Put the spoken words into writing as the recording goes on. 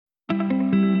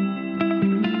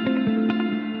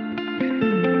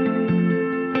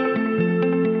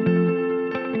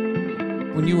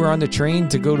were on the train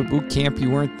to go to boot camp, you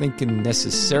weren't thinking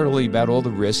necessarily about all the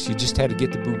risks. You just had to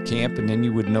get to boot camp, and then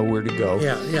you would know where to go.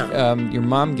 Yeah. Your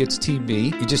mom gets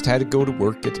TB. You just had to go to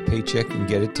work, get the paycheck, and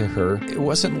get it to her. It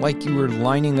wasn't like you were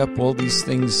lining up all these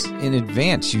things in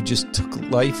advance. You just took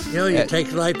life. You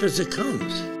take life as it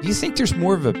comes. Do you think there's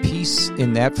more of a peace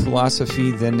in that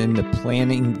philosophy than in the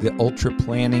planning, the ultra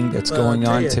planning that's going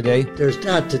on today? There's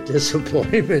not the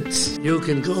disappointments. You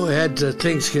can go ahead,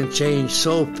 things can change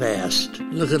so fast.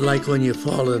 Look at like when you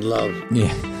fall in love.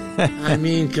 Yeah. I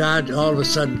mean, God, all of a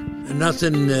sudden,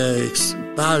 nothing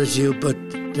bothers you but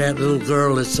that little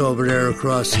girl that's over there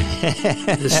across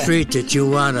the street that you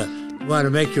want to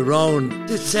make your own.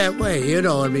 It's that way,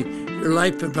 I mean, your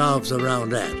life evolves around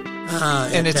that.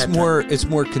 And it's more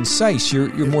concise.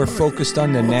 You're more focused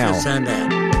on the now. Focus on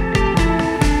that.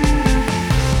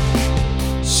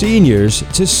 Seniors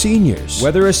to seniors.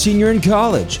 Whether a senior in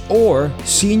college or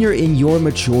senior in your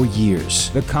mature years,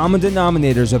 the common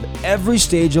denominators of every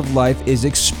stage of life is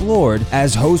explored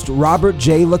as host Robert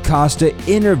J. LaCosta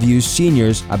interviews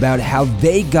seniors about how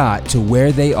they got to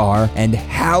where they are and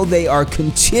how they are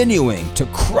continuing to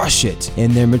crush it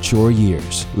in their mature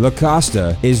years.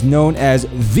 LaCosta is known as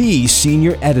the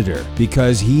senior editor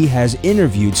because he has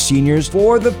interviewed seniors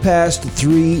for the past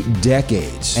 3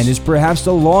 decades and is perhaps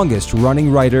the longest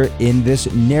running writer in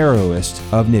this narrowest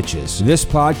of niches. This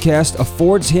podcast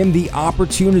affords him the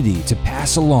opportunity to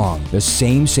pass along the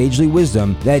same sagely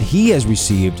wisdom that he has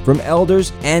received from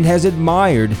elders and has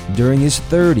admired during his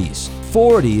 30s,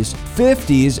 40s,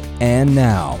 50s, and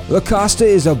now. LaCosta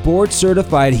is a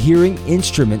board-certified hearing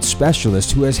instrument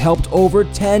specialist who has helped over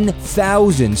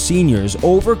 10,000 seniors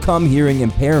overcome hearing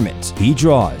impairment. He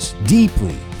draws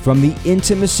deeply from the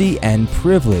intimacy and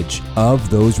privilege of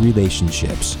those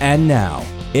relationships. And now,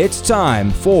 it's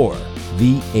time for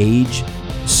The Age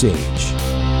Sage.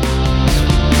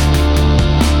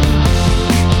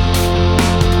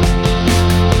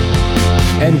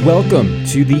 And welcome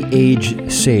to The Age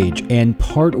Sage and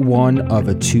part 1 of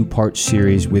a 2-part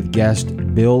series with guest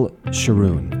Bill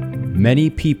Scharoun. Many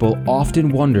people often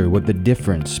wonder what the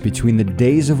difference between the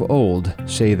days of old,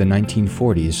 say the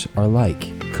 1940s, are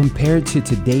like, compared to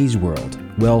today's world.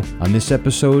 Well, on this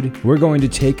episode, we're going to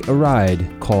take a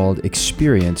ride called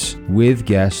Experience with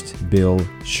guest Bill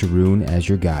Scharoun as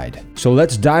your guide. So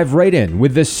let's dive right in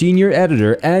with the senior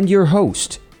editor and your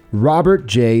host, Robert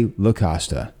J.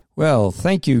 LaCosta. Well,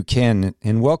 thank you, Ken,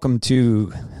 and welcome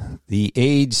to The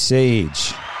Age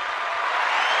Sage.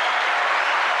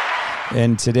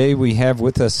 And today we have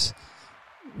with us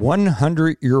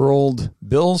 100-year-old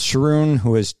Bill Scharoun,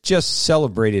 who has just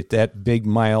celebrated that big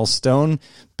milestone.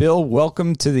 Bill,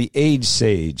 welcome to the Age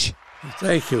Sage.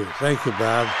 Thank you,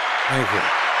 Bob. Thank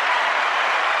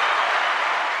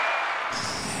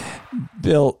you.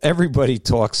 Bill, everybody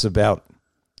talks about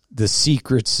the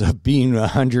secrets of being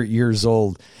 100 years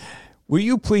old. Will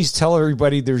you please tell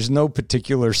everybody there's no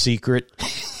particular secret?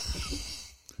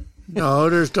 No,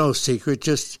 there's no secret.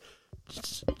 Just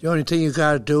the only thing you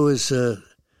got to do is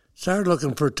start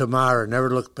looking for tomorrow. Never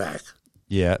look back.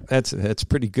 Yeah, that's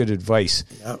pretty good advice.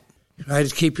 Yep. Try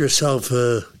to keep yourself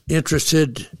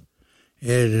interested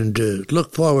and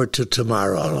look forward to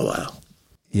tomorrow all the while.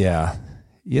 Yeah.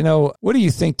 What do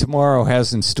you think tomorrow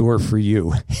has in store for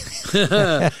you?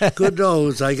 Good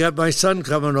knows. I got my son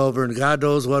coming over, and God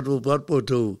knows what we'll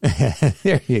do.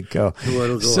 There you go.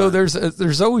 So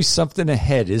there's always something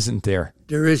ahead, isn't there?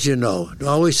 There is,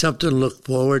 always something to look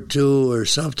forward to or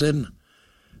something.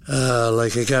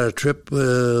 Like I got a trip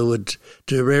with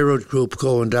the railroad group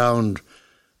going down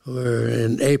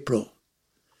in April.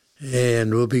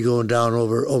 And we'll be going down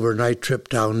overnight trip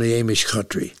down the Amish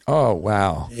country. Oh,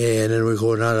 wow. And then we're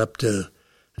going on up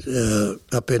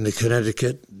into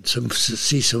Connecticut,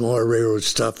 see some more railroad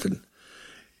stuff.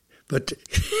 But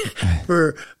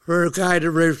for a guy that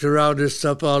raved around this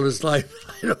stuff all his life,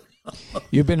 I don't know.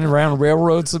 You've been around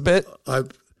railroads a bit?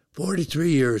 43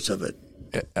 years of it.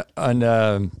 And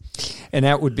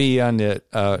that would be on the...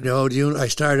 I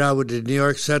started out with the New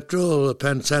York Central, the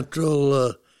Penn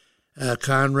Central...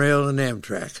 Conrail and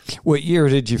Amtrak. What year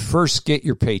did you first get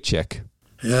your paycheck?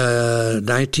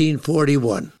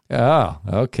 1941. Oh,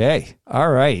 okay.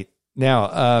 All right. Now,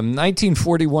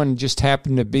 1941 just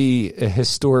happened to be a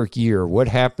historic year. What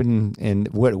happened, and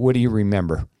what do you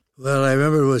remember? Well, I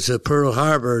remember it was Pearl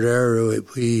Harbor there.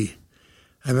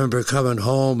 I remember coming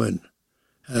home, and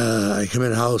I come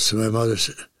in the house, and mother's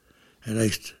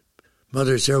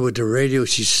there with the radio.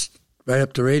 She's right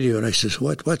up the radio, and I says,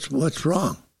 "What's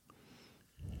wrong?"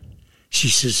 She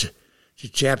says, "The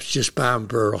Japs just bombed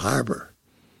Pearl Harbor."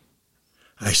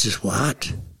 I says,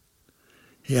 "What?"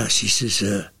 Yeah, she says,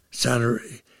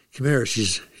 come here.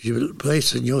 She's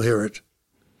place and you'll hear it.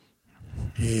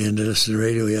 And listen to the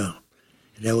radio, yeah.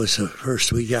 And that was the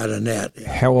first we got on that.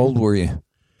 How old were you?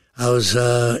 I was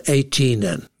 18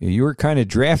 then. You were kind of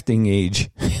drafting age.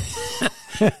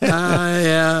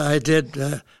 Yeah, I did.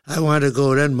 I wanted to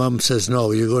go then. Mom says,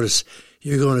 no, you're going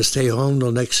to stay home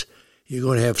till you're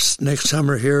going to have next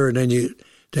summer here, and then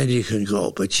you can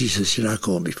go. But she says, you're not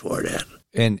going before that.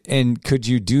 And could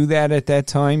you do that at that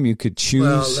time? You could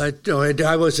choose? Well,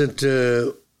 I wasn't,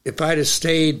 if I'd have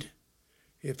stayed,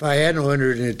 if I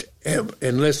hadn't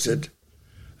enlisted,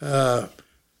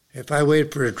 if I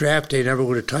waited for a draft, they never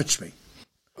would have touched me.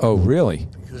 Oh, really?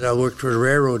 Because I worked for the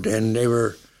railroad, and they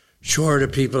were short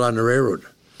of people on the railroad.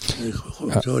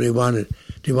 So they wanted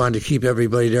to keep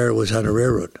everybody there that was on the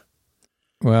railroad.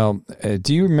 Well,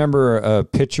 do you remember a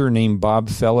pitcher named Bob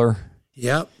Feller?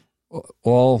 Yep.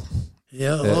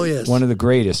 Yes. One of the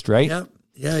greatest, right? Yep.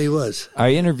 Yeah, he was.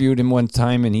 I interviewed him one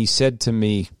time, and he said to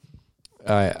me,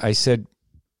 I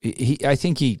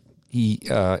think he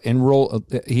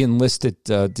enlisted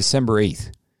December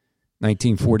 8th,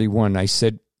 1941. I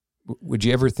said, would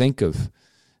you ever think of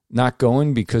not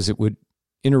going because it would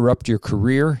interrupt your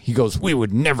career? He goes, we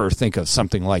would never think of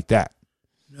something like that.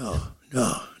 No.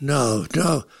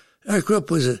 Our group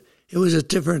was a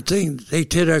different thing. They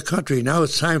did our country. Now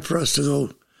it's time for us to go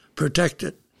protect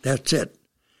it. That's it.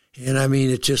 And I mean,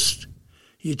 you just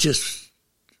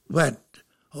went.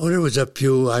 Oh, there was a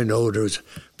few. I know there was a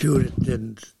few that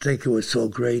didn't think it was so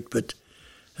great, but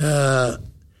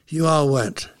you all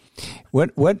went.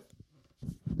 Would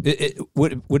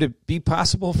it be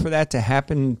possible for that to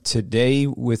happen today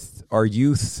with our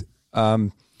youth?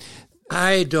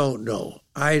 I don't know.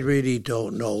 I really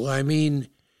don't know. I mean,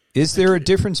 is there a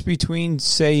difference between,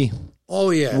 say,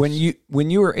 yes, when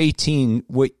you were 18,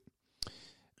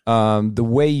 the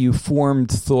way you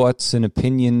formed thoughts and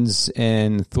opinions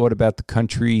and thought about the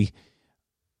country?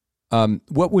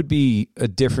 What would be a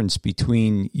difference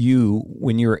between you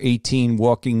when you were 18,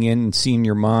 walking in and seeing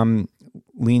your mom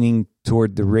leaning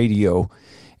toward the radio,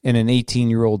 and an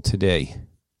 18-year-old today?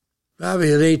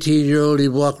 Probably an 18-year-old, he'd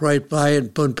walk right by it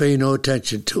and wouldn't pay no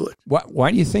attention to it.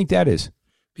 Why do you think that is?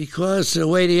 Because the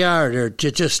way they are, they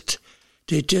just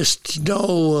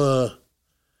know,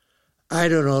 I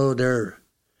don't know,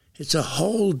 it's a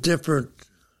whole different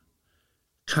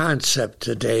concept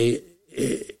today.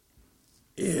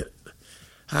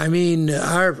 I mean,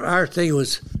 our thing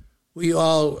was we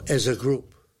all as a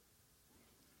group.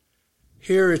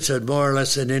 Here it's more or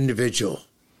less an individual.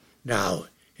 Now,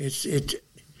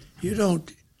 you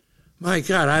don't, my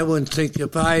God, I wouldn't think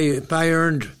if I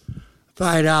earned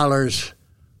 $5,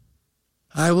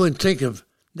 I wouldn't think of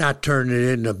not turning it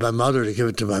in to my mother to give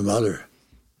it to my mother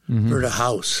for the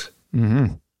house.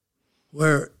 Mm-hmm.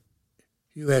 Where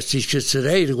you ask these kids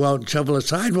today to go out and shovel a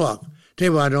sidewalk. They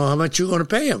want to know how much you're going to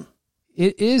pay them.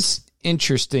 It is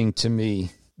interesting to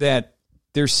me that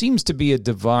there seems to be a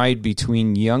divide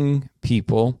between young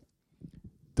people,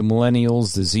 the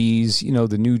millennials, the Zs,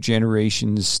 the new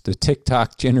generations, the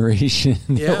TikTok generation,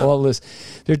 all this.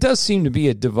 There does seem to be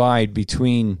a divide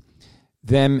between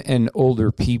them and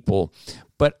older people.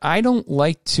 But I don't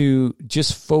like to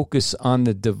just focus on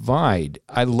the divide.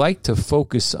 I like to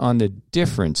focus on the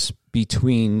difference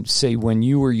between, say, when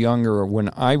you were younger or when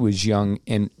I was young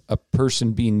and a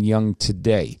person being young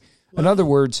today. In other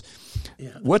words,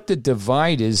 what the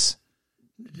divide is,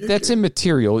 that's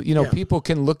immaterial. People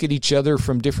can look at each other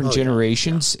from different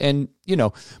generations and,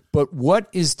 but what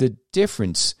is the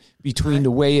difference between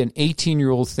the way an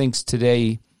 18-year-old thinks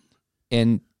today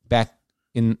and back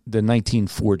in the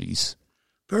 1940s?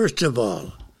 First of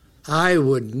all, I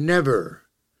would never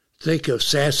think of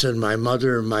sassing my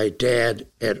mother or my dad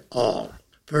at all.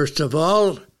 First of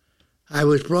all, I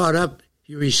was brought up,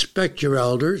 you respect your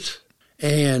elders,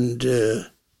 and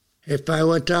if I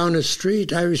went down the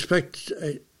street, I respect,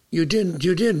 you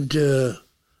didn't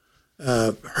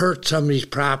hurt somebody's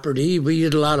property. We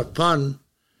had a lot of fun.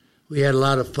 We had a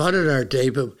lot of fun in our day,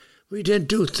 but we didn't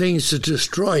do things to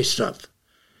destroy stuff.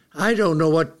 I don't know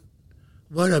what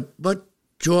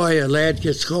joy a lad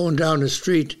gets going down the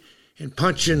street and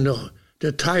punching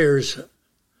the tires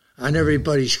on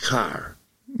everybody's car.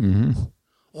 Mm-hmm.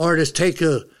 Or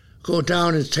to go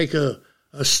down and take a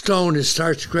stone and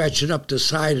start scratching up the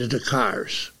side of the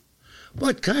cars.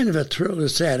 What kind of a thrill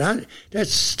is that?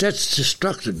 That's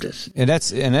destructiveness. And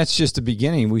that's just the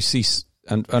beginning. We see,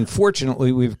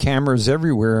 unfortunately, we have cameras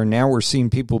everywhere, and now we're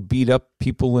seeing people beat up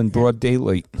people in broad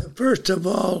daylight. First of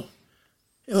all,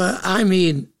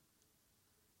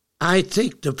 I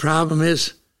think the problem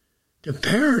is the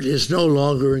parent is no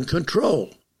longer in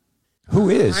control. Who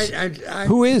is?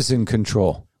 Who is in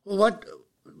control? Well,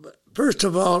 first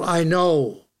of all, I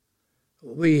know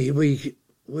we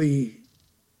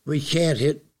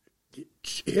can't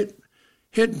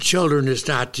hitting children is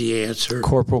not the answer.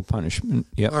 Corporal punishment.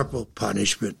 Yep. Corporal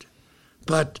punishment.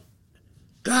 But,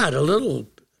 God, a little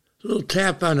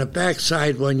tap on the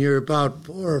backside when you're about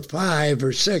 4 or 5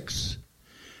 or 6,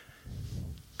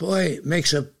 boy, it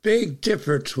makes a big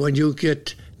difference when you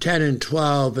get 10 and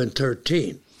 12 and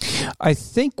 13. I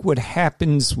think what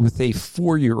happens with a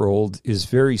 4-year-old is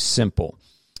very simple.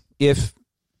 If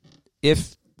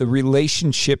the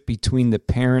relationship between the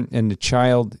parent and the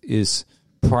child is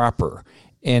proper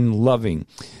and loving,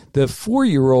 the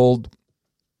 4-year-old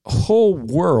whole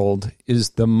world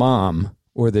is the mom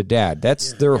or the dad.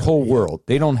 That's their whole world.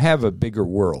 They don't have a bigger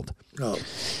world. No.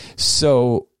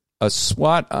 So a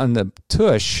swat on the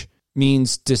tush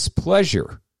means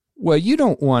displeasure. Well, you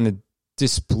don't want to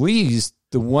displease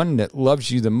the one that loves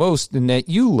you the most and that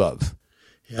you love.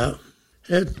 Yeah.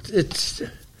 It's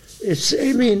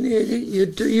I mean,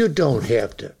 you don't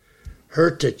have to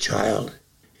hurt the child.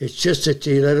 It's just that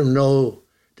you let them know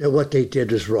that what they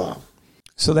did is wrong.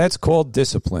 So that's called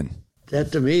discipline.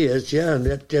 That to me is, yeah, and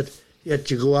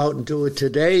yet you go out and do it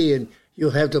today, and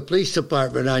you'll have the police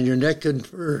department on your neck, and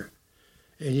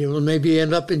you'll maybe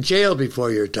end up in jail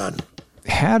before you're done.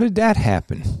 How did that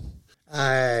happen?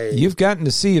 You've gotten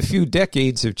to see a few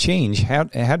decades of change. How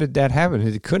did that happen?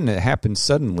 It couldn't have happened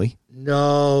suddenly.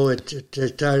 No, it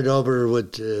started over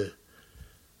with,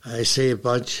 I say, a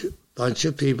bunch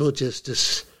of people just to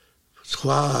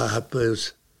swap.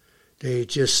 They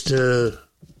just, you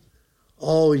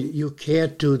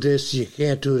can't do this, you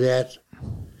can't do that.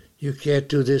 You can't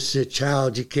do this to a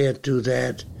child, you can't do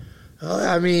that.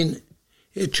 I mean,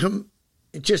 it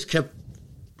just kept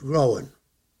growing.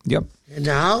 Yep. And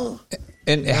now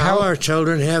our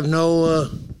children have no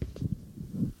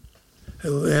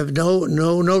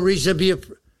reason to be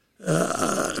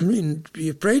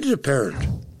afraid of the parent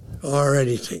or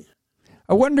anything.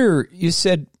 I wonder, you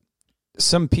said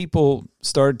some people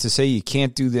started to say you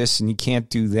can't do this and you can't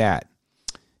do that.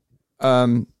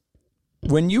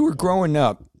 When you were growing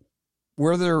up,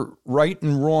 were there right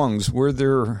and wrongs? Were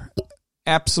there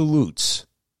absolutes?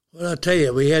 Well, I'll tell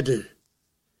you, we had to.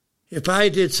 If I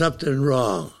did something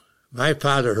wrong, my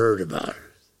father heard about it.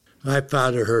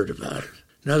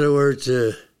 In other words,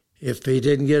 if he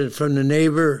didn't get it from the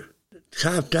neighbor, the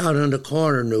cop down in the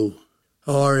corner knew.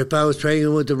 Or if I was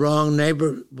hanging with the wrong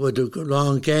neighbor, with the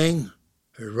wrong gang,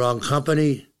 or the wrong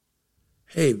company,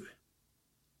 hey,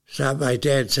 stop my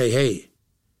dad and say, hey,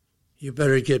 you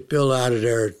better get Bill out of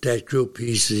there, that group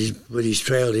with his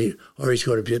trail, or he's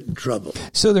going to get in trouble.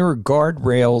 So there were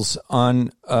guardrails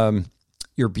on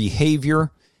your behavior,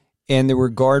 and there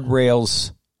were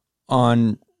guardrails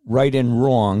on right and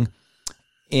wrong,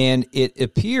 and it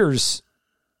appears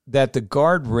that the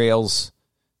guardrails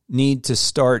need to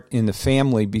start in the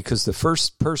family, because the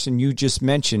first person you just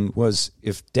mentioned was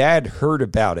if Dad heard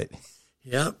about it.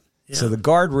 Yeah. So the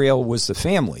guardrail was the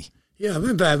family. Yeah,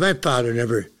 my father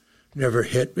never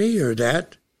hit me or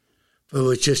that, but it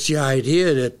was just the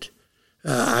idea that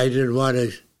I didn't want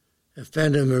to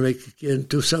offend him or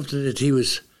do something that he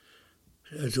was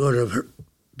going to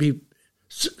be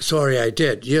sorry I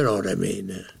did. You know what I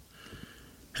mean?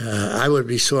 I would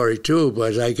be sorry too,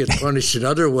 but I get punished in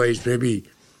other ways. Maybe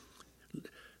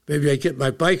I get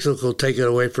my bicycle taken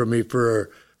away from me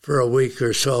for a week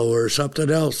or so, or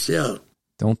something else. Yeah.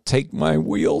 Don't take my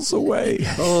wheels away.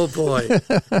 Oh boy.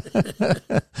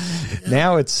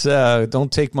 Now it's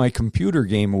don't take my computer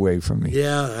game away from me.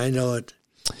 Yeah, I know it.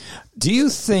 Do you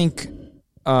think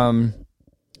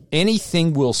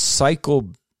anything will cycle,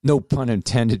 no pun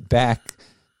intended, back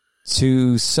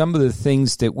to some of the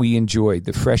things that we enjoyed,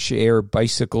 the fresh air,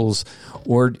 bicycles,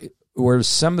 or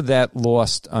some of that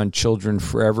lost on children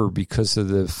forever because of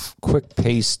the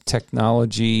quick-paced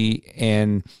technology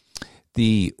and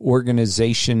the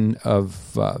organization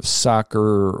of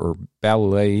soccer or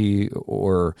ballet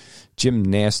or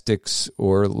gymnastics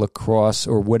or lacrosse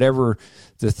or whatever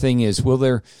the thing is? Will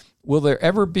there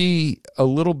ever be a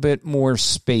little bit more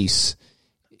space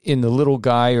in the little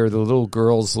guy or the little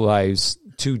girl's lives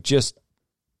to just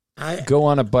go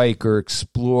on a bike or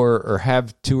explore or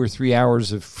have 2 or 3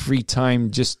 hours of free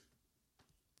time? Just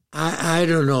I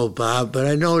don't know, Bob, but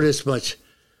I know this much.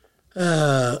 When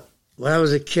I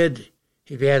was a kid,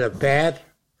 if you had a bat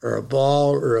or a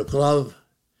ball or a glove,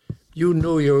 you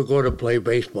knew you were going to play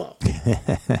baseball.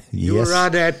 Yes. You were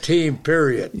on that team,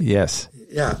 period. Yes.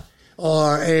 Yeah.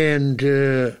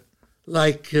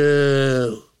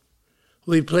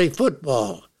 We'd play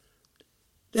football.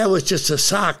 That was just a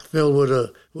sock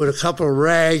filled with a couple of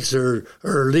rags or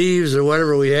leaves or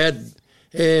whatever we had,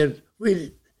 and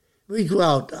we'd we'd go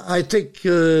out. I think,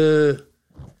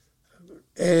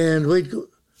 and we'd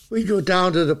go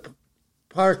down to the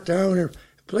park down and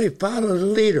play Follow the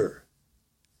Leader.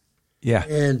 Yeah.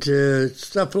 And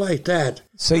stuff like that.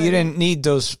 So you didn't need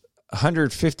those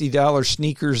 $150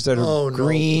 sneakers that are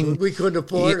green. No, we couldn't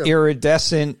afford them.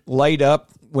 Iridescent, light up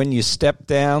when you step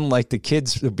down, like the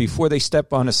kids, before they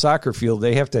step on a soccer field,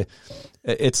 they have to,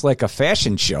 it's like a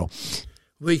fashion show.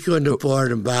 We couldn't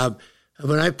afford them, Bob.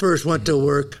 When I first went to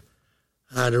work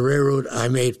on the railroad, I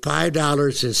made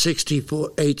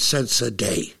 $5.68 a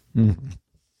day. Mm-hmm.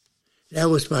 That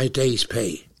was my day's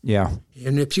pay. Yeah.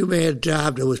 And if you made a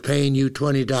job that was paying you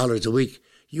 $20 a week,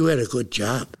 you had a good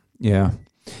job. Yeah.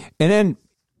 And then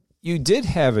you did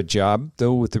have a job,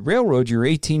 though, with the railroad. You're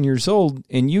 18 years old,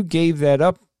 and you gave that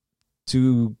up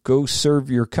to go serve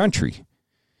your country.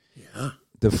 Yeah.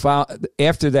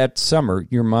 After that summer,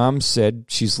 your mom said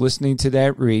she's listening to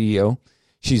that radio.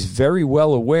 She's very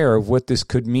well aware of what this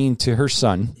could mean to her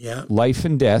son, life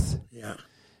and death. Yeah.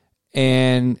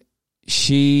 And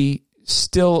she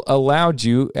still allowed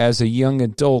you as a young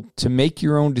adult to make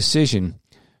your own decision.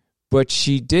 But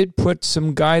she did put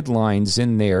some guidelines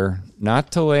in there, not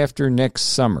till after next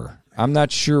summer. I'm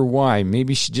not sure why.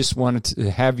 Maybe she just wanted to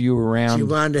have you around. She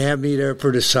wanted to have me there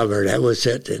for the summer. That was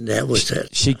it, and that was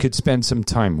it. She could spend some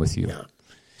time with you. Yeah.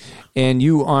 And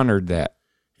you honored that.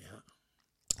 Yeah.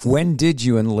 When did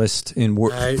you enlist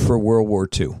for World War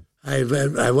II?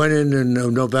 I went in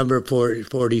November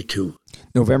 42.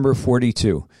 November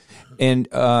 42. And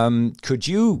could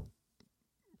you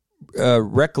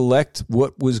recollect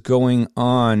what was going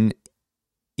on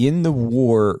in the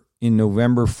war in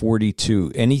November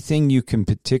 42? Anything you can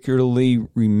particularly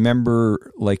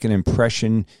remember, like an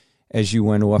impression as you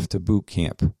went off to boot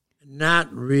camp?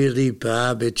 Not really,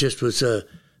 Bob. It just was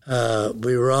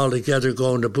we were all together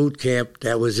going to boot camp.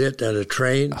 That was it, on a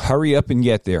train. Hurry up and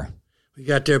get there. We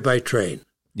got there by train.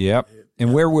 Yep.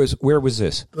 And where was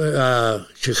this?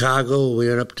 Chicago. We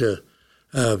went up to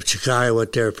Chicago,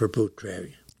 went there for boot camp.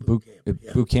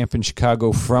 Boot camp in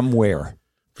Chicago from where?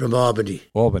 From Albany.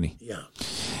 Albany. Yeah.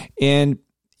 And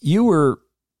you were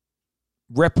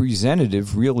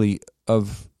representative, really,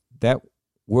 of that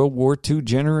World War II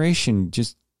generation.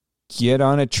 Just get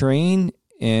on a train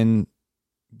and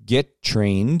get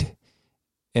trained,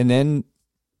 and then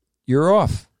you're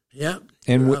off. Yeah.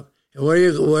 And where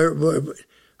you were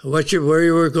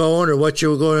going, or what you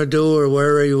were going to do, or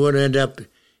where you would end up,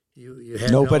 you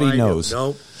had nobody knows.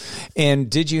 Nope. And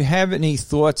did you have any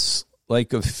thoughts,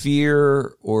 like, of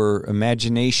fear or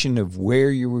imagination of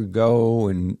where you would go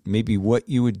and maybe what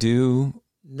you would do?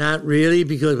 Not really,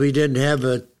 because we didn't have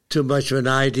too much of an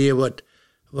idea what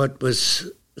was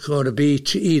going to be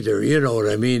either. You know what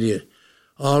I mean?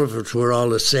 All of us were all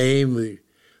the same. We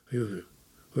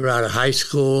were out of high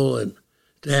school and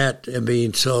that. I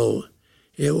mean, so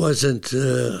it wasn't.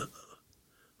 Well,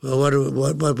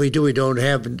 what we do, we don't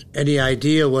have any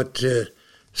idea what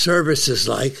service is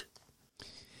like.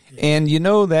 And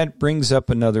that brings up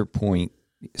another point.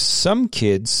 Some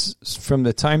kids, from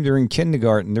the time they're in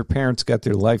kindergarten, their parents got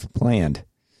their life planned.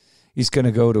 He's going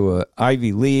to go to an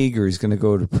Ivy League, or he's going to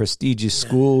go to a prestigious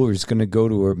school, or he's going to go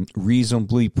to a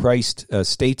reasonably priced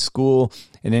state school,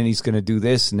 and then he's going to do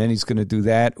this, and then he's going to do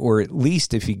that. Or at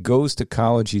least if he goes to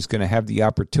college, he's going to have the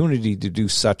opportunity to do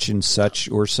such and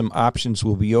such, or some options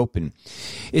will be open.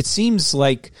 It seems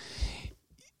like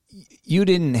you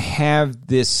didn't have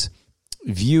this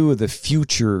view of the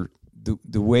future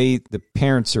the way the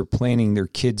parents are planning their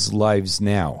kids' lives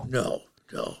now. No.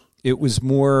 It was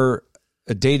more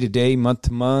a day-to-day,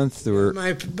 month-to-month, or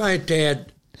my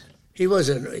dad,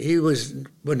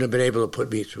 wouldn't have been able to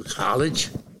put me through college.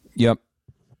 Yep.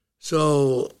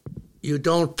 So you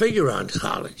don't figure on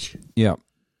college. Yep.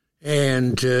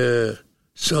 And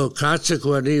so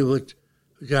consequently, we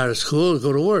got out of school to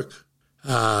go to work.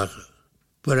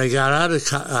 When I got out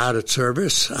of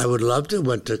service, I would love to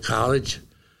went to college,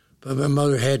 but my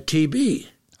mother had TB.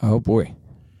 Oh boy!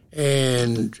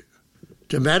 And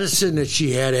the medicine that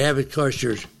she had to have, of course,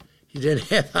 you didn't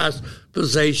have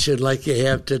hospitalization like you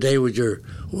have today with your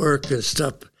work and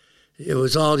stuff. It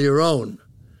was all your own.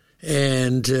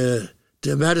 And the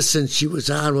medicine she was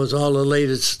on was all the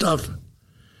latest stuff.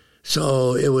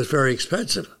 So it was very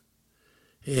expensive.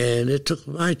 And it took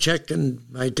my check and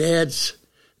my dad's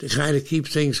to kind of keep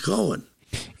things going.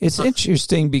 It's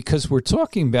interesting because we're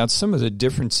talking about some of the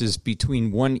differences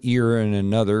between one era and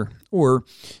another, or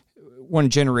one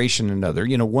generation and another.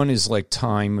 One is like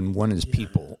time and one is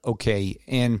people. Okay.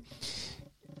 And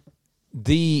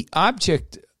the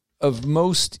object of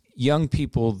most young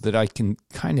people that I can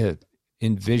kind of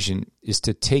envision is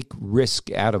to take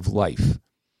risk out of life.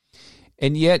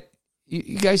 And yet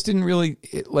you guys didn't really,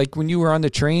 like when you were on the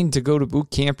train to go to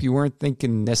boot camp, you weren't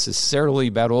thinking necessarily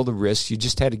about all the risks. You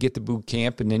just had to get to boot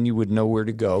camp, and then you would know where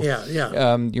to go.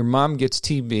 Yeah. Your mom gets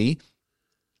TB.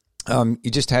 You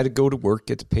just had to go to work,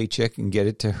 get the paycheck, and get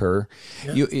it to her.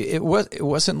 Yeah. It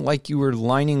wasn't like you were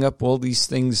lining up all these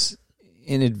things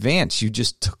in advance. You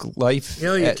just took life.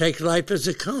 You take life as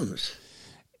it comes.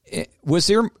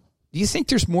 Do you think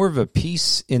there's more of a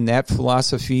peace in that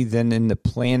philosophy than in the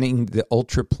planning, the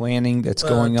ultra planning that's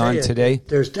going on today?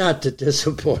 There's not the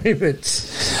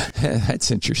disappointments.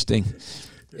 That's interesting.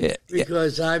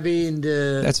 Because,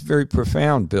 that's very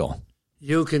profound, Bill.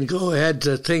 You can go ahead,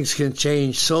 things can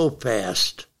change so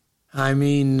fast. Look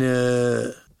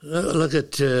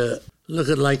at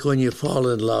like when you fall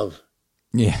in love.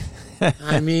 Yeah.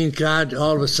 God,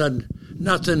 all of a sudden,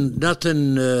 nothing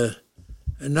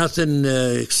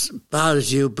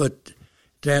bothers you but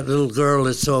that little girl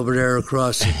that's over there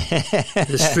across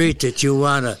the street that you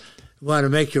want to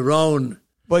make your own.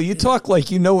 Well, you talk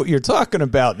like you know what you're talking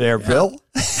about there, Bill. But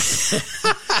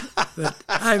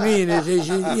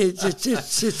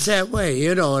it's that way,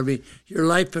 your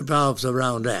life evolves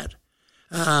around that.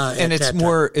 And it's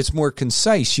more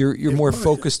concise. You're more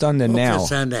focused on the now.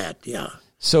 Focused on that, yeah.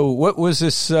 So what was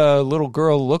this little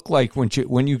girl look like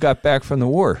when you got back from the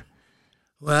war?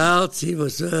 Well, she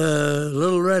was a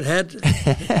little redhead,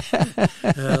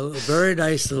 a very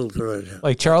nice little girl.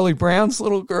 Like Charlie Brown's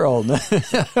little girl.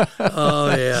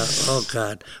 Oh, yeah. Oh,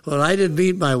 God. Well, I didn't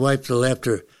meet my wife till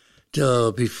after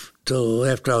I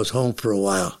was home for a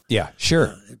while. Yeah,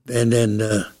 sure. And then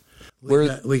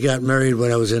we got married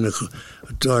when I was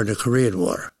during the Korean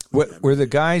War. Were the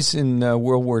guys in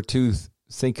World War II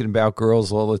thinking about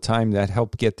girls all the time that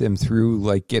helped get them through,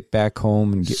 like get back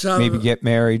home and maybe get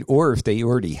married, or if they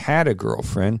already had a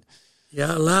girlfriend?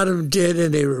 Yeah, a lot of them did,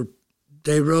 and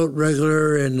they wrote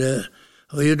regular, and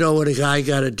when a guy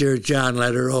got a Dear John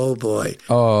letter, oh boy.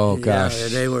 Oh, gosh. Yeah,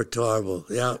 they were horrible,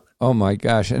 yeah. Oh, my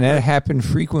gosh, and that happened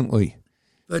frequently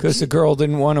because the girl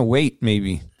didn't want to wait,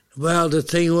 maybe. Well, the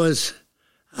thing was,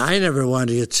 I never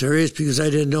wanted to get serious because I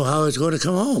didn't know how I was going to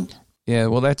come home. Yeah,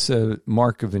 well, that's a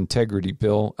mark of integrity,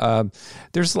 Bill.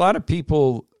 There's a lot of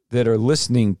people that are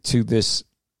listening to this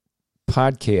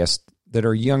podcast that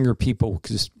are younger people,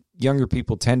 because younger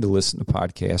people tend to listen to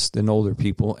podcasts than older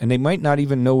people, and they might not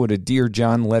even know what a Dear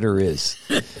John letter is.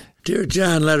 Dear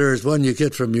John letter is one you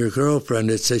get from your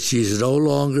girlfriend. It says she's no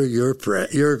longer your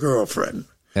girlfriend.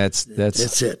 That's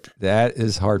it. That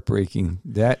is heartbreaking.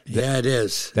 Yeah, it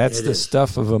is. That's the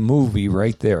stuff of a movie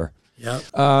right there. Yeah.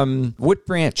 What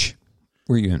branch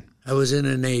were you in? I was in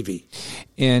the Navy.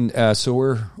 And so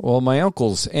we're all my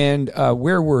uncles. And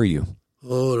where were you?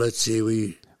 Oh, let's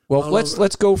see.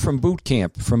 Let's go from boot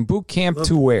camp. From boot camp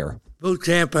to where? Boot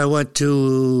camp, I went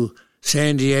to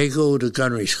San Diego to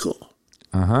gunnery school.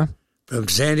 Uh-huh. From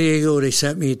San Diego, they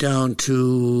sent me down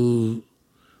to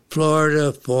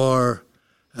Florida for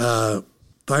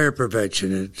fire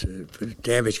prevention and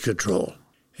damage control.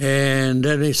 And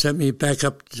then they sent me back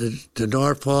up to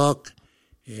Norfolk,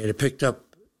 and I picked up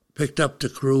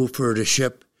the crew for the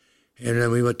ship. And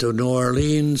then we went to New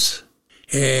Orleans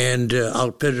and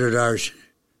outfitted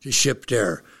the ship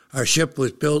there. Our ship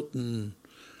was built in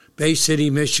Bay City,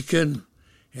 Michigan,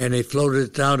 and they floated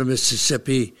it down to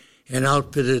Mississippi and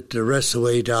outfitted it the rest of the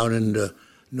way down into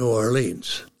New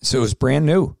Orleans. So it was brand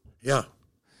new. Yeah.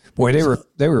 Boy,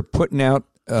 they were putting out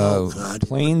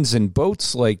planes and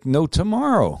boats like no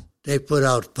tomorrow. They put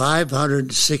out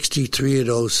 563 of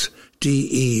those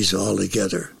DEs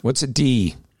altogether. What's a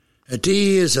D? A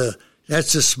D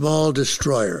that's a small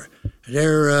destroyer.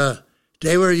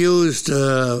 They were used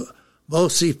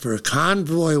mostly for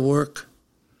convoy work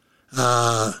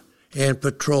and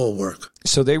patrol work.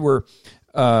 So they were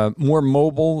more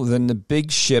mobile than the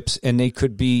big ships, and they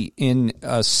could be in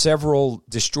several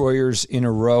destroyers in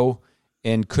a row.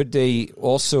 And could they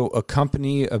also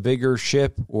accompany a bigger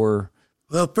ship, or?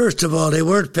 Well, first of all, they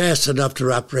weren't fast enough to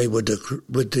operate with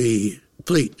the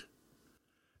fleet.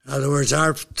 In other words,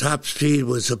 our top speed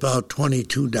was about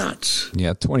 22 knots.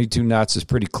 Yeah, 22 knots is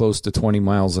pretty close to 20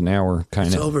 miles an hour, kind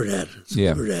of. It's over that.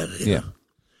 Over that. Yeah.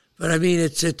 But I mean,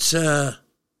 it's just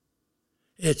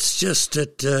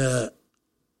that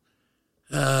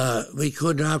we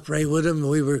couldn't operate with them.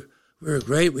 We were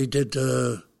great. We did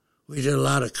a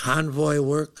lot of convoy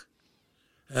work.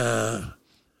 A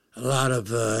lot of.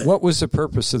 What was the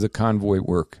purpose of the convoy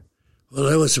work? Well,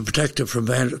 it was to protect them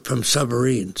from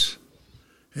submarines.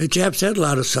 The Japs had a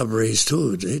lot of submarines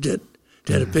too. They did.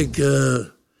 They had a big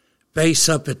base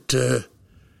up at the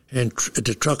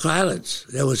Truk Islands.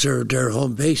 That was their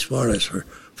home base, more or less, for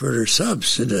their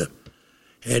subs. And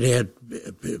they had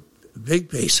big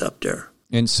base up there.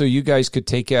 And so you guys could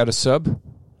take out a sub?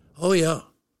 Oh, yeah.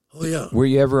 Oh, yeah. Were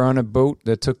you ever on a boat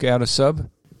that took out a sub?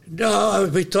 No,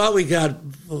 we thought we got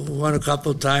one a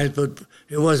couple of times, but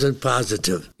it wasn't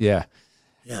positive. Yeah.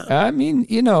 Yeah. I mean,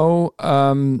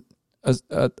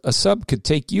 a sub could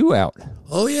take you out.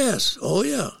 Oh, yes. Oh,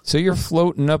 yeah. So you're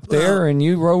floating up there, and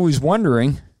you were always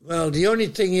wondering. Well, the only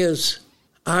thing is,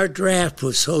 our draft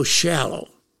was so shallow.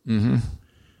 Mm-hmm.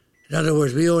 In other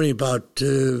words, we only about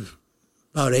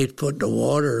 8 foot in the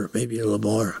water, maybe a little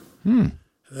more,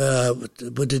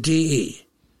 with the DE,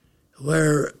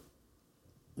 where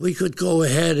we could go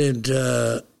ahead and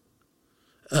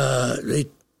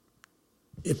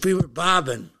if we were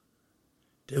bobbing,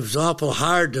 it was awful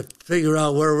hard to figure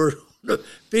out where we're going to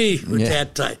be at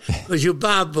that time, because you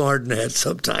bob more than that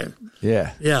sometimes.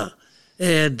 Yeah. Yeah.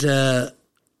 And,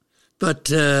 but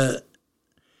the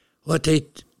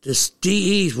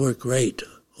DEs were great.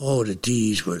 Oh, the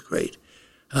DEs were great.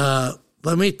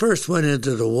 When we first went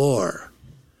into the war,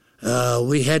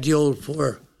 we had the old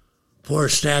four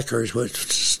stackers with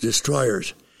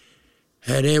destroyers,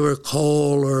 and they were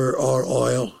coal or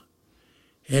oil,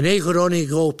 and they could only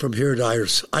go from here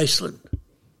to Iceland.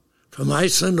 From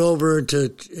Iceland over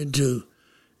into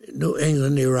New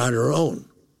England, they were on their own.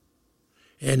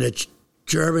 And the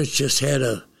Germans just had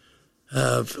a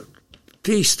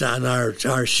feast on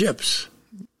our ships.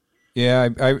 Yeah,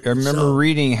 I remember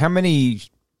reading, how many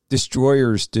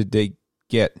destroyers did they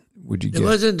get? Would you get? It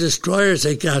wasn't destroyers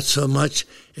they got so much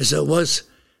as it was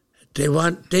they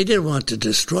didn't want the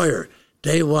destroyer.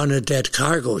 They wanted that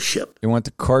cargo ship. They want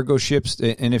the cargo ships,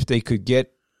 and if they could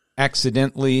get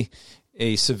accidentally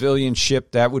a civilian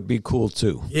ship, that would be cool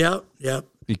too. Yep.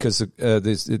 Because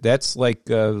that's like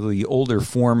the older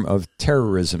form of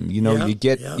terrorism. You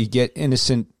get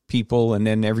innocent people, and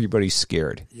then everybody's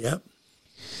scared. Yep.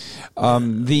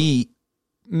 The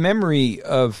memory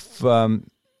of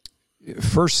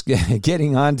first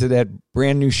getting onto that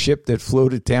brand new ship that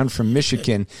floated down from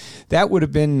Michigan, that would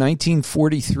have been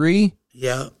 1943.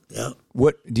 Yeah.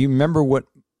 What do you remember? What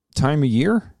time of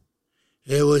year?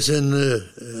 It was in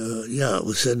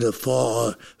the fall.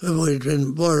 It would have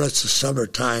been more or less the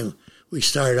summertime. We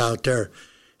started out there,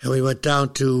 and we went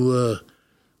down to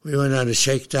we went on a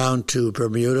shakedown to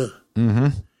Bermuda,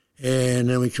 and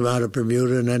then we came out of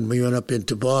Bermuda, and then we went up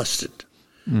into Boston.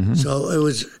 Mm-hmm. So it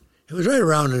was right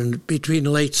around in between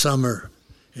late summer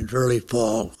and early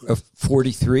fall of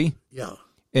 43. Yeah.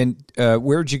 And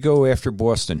where'd you go after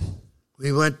Boston?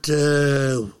 We went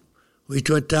down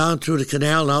through the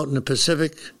canal out in the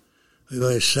Pacific.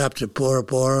 We stopped at Bora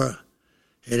Bora,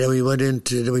 and then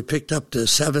we picked up the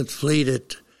 7th Fleet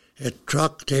at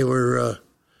Truk. They were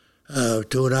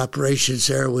doing operations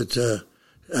there with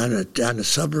on the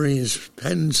submarines,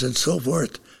 pens, and so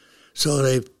forth. So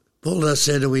they pulled us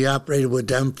in, and we operated with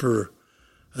them for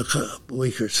a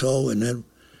week or so, and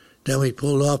then we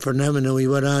pulled off from them, and then we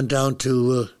went on down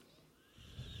to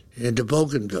into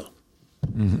Bougainville.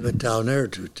 Mm-hmm. We went down there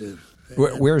to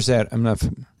where's that? I'm not.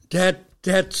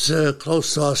 That's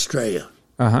close to Australia.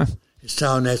 It's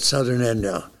down that southern end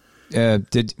now.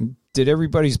 Did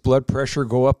everybody's blood pressure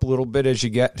go up a little bit as you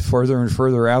get further and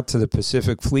further out to the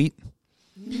Pacific Fleet?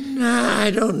 Nah, I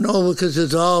don't know, because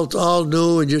it's all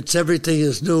new, and everything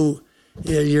is new.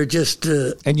 You're just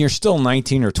and you're still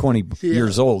 19 or 20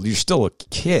 years old. You're still a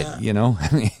kid,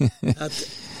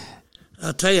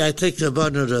 I'll tell you, I think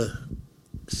one of the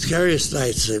scariest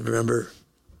nights I remember,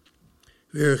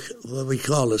 we were what we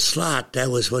call a slot. That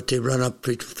was what they run up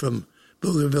from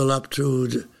Bougainville up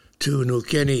to New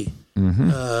Guinea.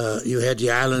 Mm-hmm. You had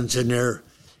the islands in there,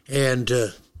 and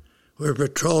we're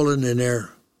patrolling in there.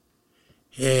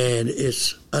 And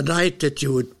it's a night that it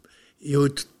would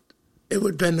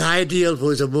have been ideal if it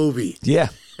was a movie. Yeah.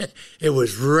 It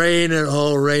was raining.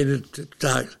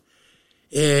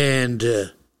 And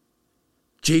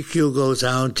GQ goes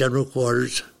down, General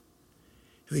Quarters.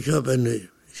 We come up, and the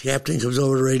captain comes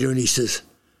over the radio, and he says,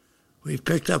 "We've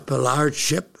picked up a large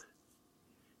ship.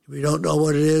 We don't know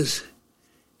what it is."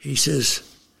 He says,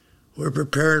 "We're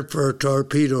preparing for a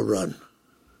torpedo run."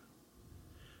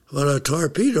 Well, a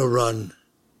torpedo run,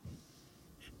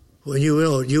 when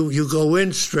you go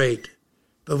in straight,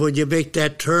 but when you make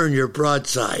that turn, you're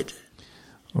broadside.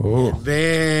 Oh. And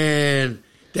man,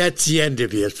 that's the end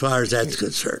of you as far as that's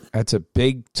concerned. That's a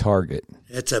big target.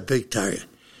 That's a big target.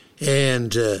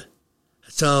 And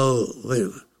so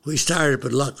we started,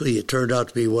 but luckily it turned out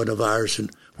to be one of ours,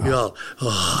 and we all,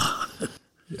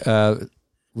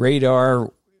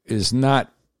 radar is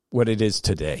not what it is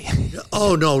today.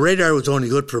 Oh, no, radar was only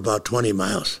good for about 20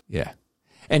 miles. Yeah.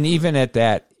 And even at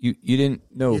that, you didn't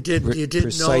know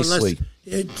precisely. Know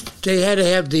they had to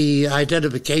have the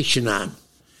identification on,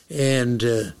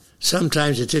 and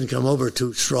sometimes it didn't come over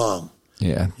too strong.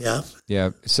 Yeah.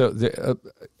 So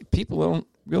people don't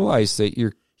realize that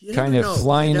you're kind of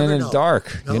flying in the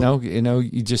dark. No.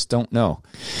 You just don't know.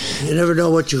 You never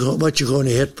know what you're going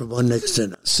to hit from one next to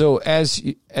another. So as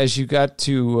you got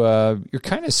to, you're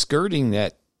kind of skirting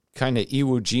that kind of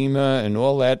Iwo Jima and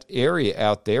all that area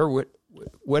out there.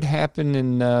 What happened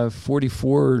in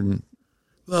 44?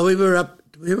 Well, we were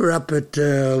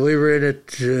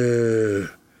in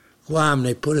Guam.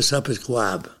 They put us up at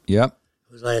Guam. Yep.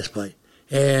 It was last night.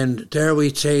 And there we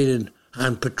stayed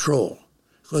on patrol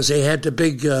because they had the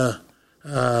big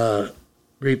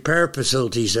repair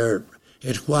facilities there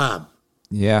at Guam.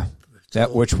 Yeah,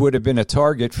 which would have been a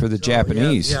target for the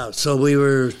Japanese. Yeah. So we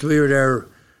were there.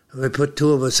 We put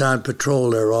two of us on patrol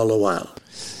there all the while.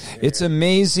 It's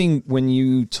amazing when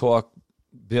you talk,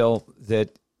 Bill,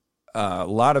 that a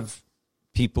lot of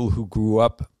people who grew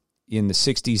up in the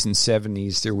 60s and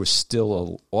 70s, there was still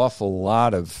an awful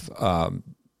lot of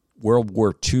World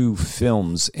War II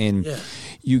films, and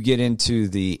you get into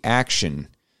the action.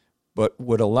 But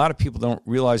what a lot of people don't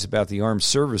realize about the armed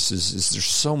services is there's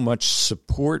so much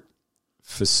support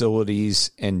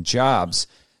facilities and jobs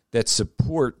that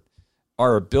support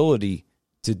our ability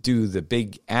to do the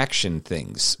big action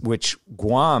things, which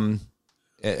Guam,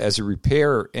 as a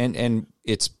repair, and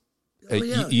it's a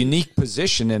unique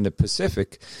position in the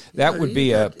Pacific, that would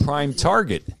be a prime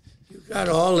target. You got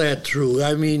all that through.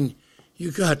 I mean,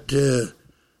 you got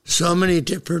so many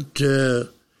different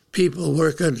people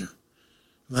working.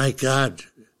 My God,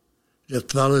 the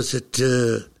fellas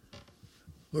that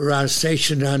were on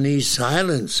station on these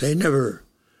islands, they never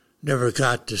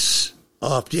got this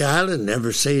off the island.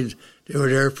 Never said they were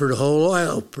there for the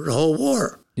whole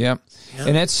war. Yeah.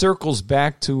 And that circles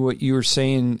back to what you were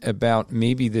saying about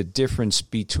maybe the difference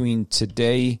between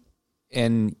today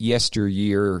and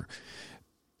yesteryear.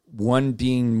 One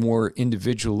being more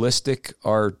individualistic,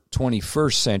 our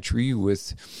 21st century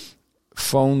with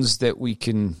phones that we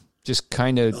can just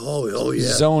kind of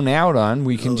zone out on.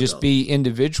 We can just be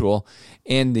individual.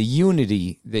 And the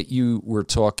unity that you were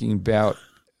talking about,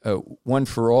 one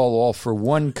for all for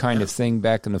one kind of thing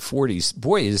back in the 40s.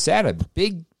 Boy, is that a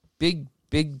big, big,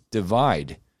 big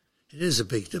divide. It is a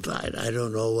big divide. I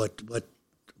don't know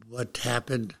what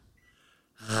happened.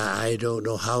 I don't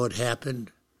know how it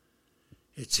happened.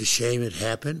 It's a shame it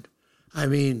happened. I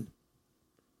mean,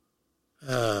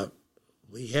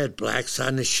 we had blacks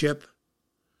on the ship.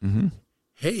 Mm-hmm.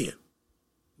 Hey,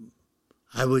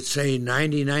 I would say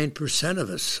 99% of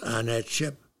us on that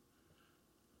ship.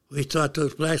 We thought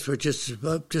those blacks were just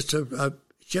a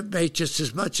shipmate just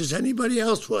as much as anybody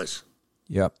else was.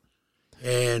 Yep.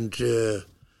 And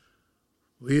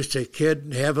we used to kid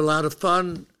and have a lot of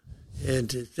fun. And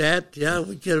that,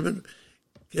 we get them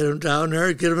down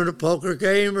there, get them in a poker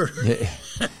game or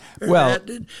well,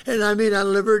 and I mean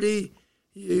on Liberty,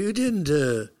 you didn't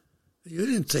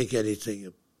think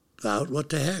anything about what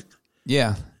the heck.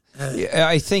 Yeah,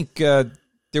 I think there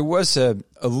was a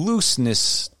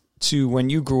looseness to when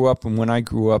you grew up and when I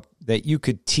grew up that you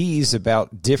could tease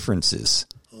about differences.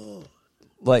 Oh.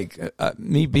 Like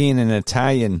me being an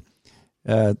Italian.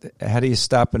 How do you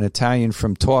stop an Italian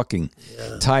from talking?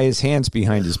 Yeah. Tie his hands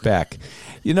behind his back.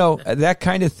 You know, that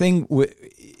kind of thing.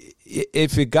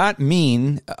 If it got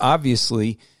mean,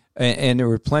 obviously, and there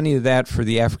were plenty of that for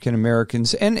the African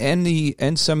Americans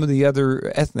and some of the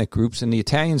other ethnic groups, and the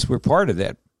Italians were part of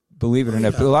that, believe it or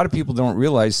not. But a lot of people don't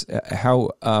realize how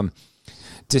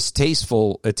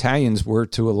distasteful Italians were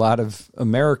to a lot of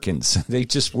Americans. They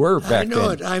just were back then. I know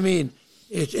it. I mean,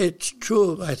 it's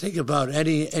true. I think about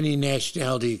any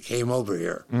nationality came over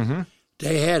here. Mm-hmm.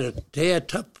 They had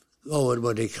tough going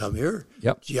when they come here.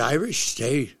 Yep. The Irish,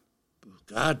 they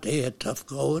had tough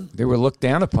going. They were looked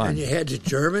down upon. And you had the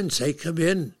Germans. They come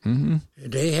in, mm-hmm.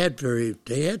 and they had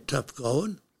tough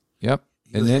going. Yep.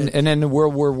 And then in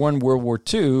World War I, World War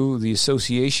II, the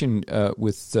association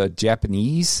with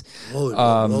Japanese,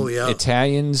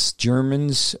 Italians,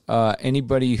 Germans,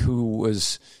 anybody who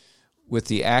was with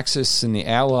the Axis and the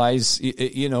Allies,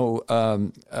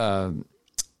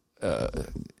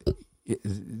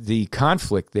 the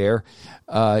conflict there,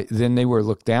 then they were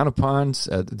looked down upon.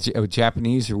 The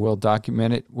Japanese are well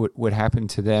documented what happened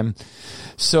to them.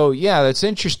 So yeah, that's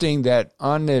interesting that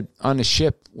on a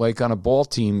ship, like on a ball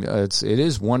team, it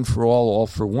is one for all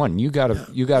for one. You got to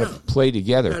play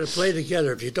together. You got to play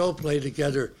together. If you don't play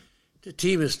together, the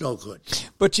team is no good.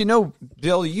 But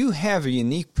Bill, you have a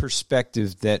unique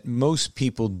perspective that most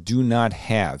people do not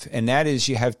have, and that is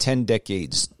you have 10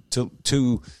 decades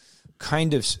to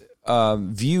kind of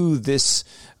view this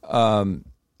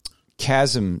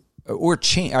chasm or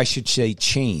change, I should say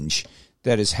change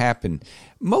that has happened.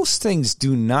 Most things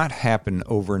do not happen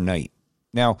overnight.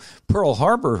 Now, Pearl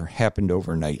Harbor happened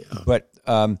overnight, but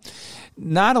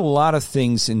not a lot of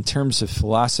things in terms of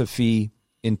philosophy,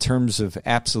 in terms of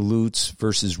absolutes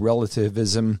versus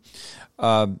relativism,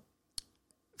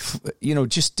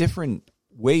 just different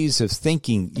ways of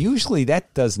thinking. Usually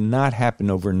that does not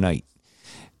happen overnight.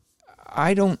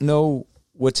 I don't know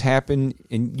what's happened,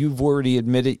 and you've already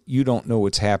admitted you don't know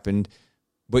what's happened,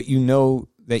 but you know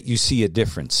that you see a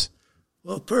difference.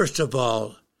 Well, first of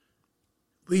all,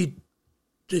 the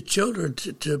children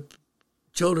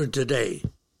children today,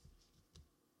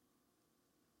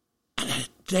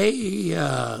 they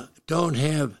don't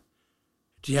have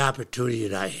the opportunity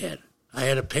that I had. I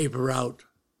had a paper route.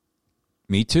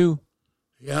 Me too.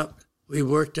 Yep, we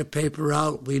worked the paper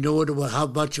route. We knew how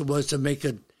much it was to make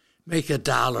a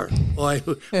dollar. Boy,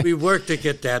 we worked to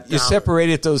get that dollar. You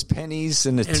separated those pennies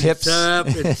and the tips.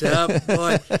 It's up,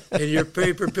 boy. And your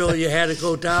paper bill, you had to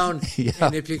go down. Yeah.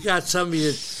 And if you got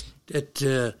somebody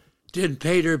that didn't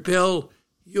pay their bill,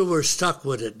 you were stuck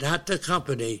with it. Not the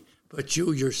company, but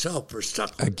you yourself were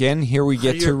stuck with it. Again, here we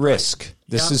get to risk.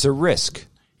 This is a risk.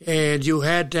 And you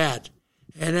had that.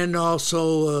 And then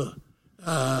also,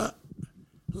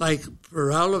 like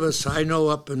for all of us, I know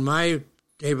up in my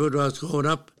neighborhood when I was growing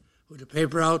up, with the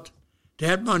paper out,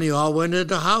 that money all went into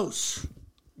the house.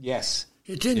 Yes.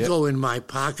 It didn't go in my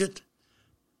pocket.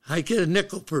 I'd get a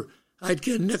nickel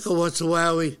once in a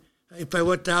while. If I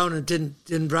went down and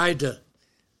didn't ride the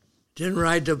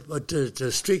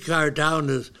streetcar down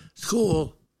to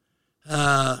school,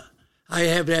 I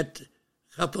have that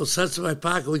couple of cents in my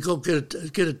pocket. We go get a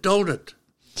donut.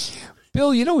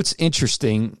 Bill, you know what's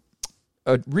interesting?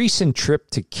 A recent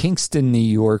trip to Kingston, New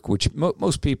York, which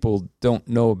most people don't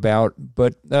know about,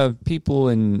 but people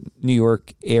in New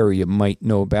York area might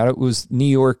know about it, was New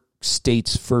York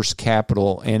State's first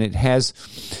capital, and it has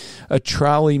a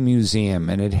trolley museum,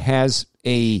 and it has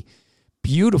a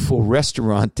beautiful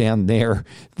restaurant down there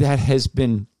that has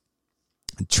been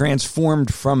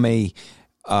transformed from a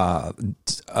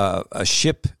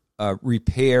ship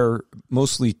repair,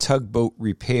 mostly tugboat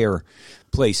repair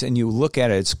place, and you look at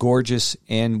it, it's gorgeous,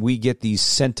 and we get these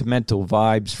sentimental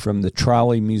vibes from the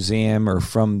trolley museum or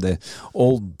from the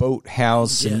old boat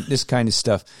house and this kind of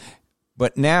stuff.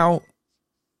 But now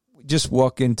just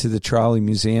walk into the trolley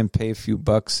museum, pay a few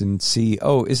bucks, and see,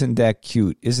 oh, isn't that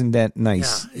cute? Isn't that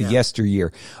nice? Yeah.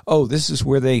 Yesteryear. Oh, this is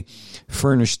where they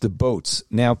furnished the boats.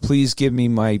 Now, please give me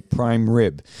my prime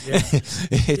rib. Yeah.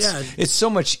 It's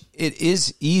so much. It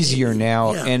is easier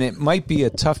now, and it might be a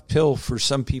tough pill for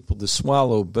some people to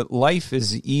swallow, but life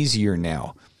is easier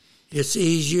now. It's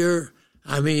easier.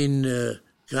 I mean,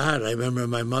 God, I remember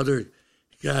my mother,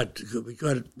 we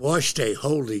got wash day,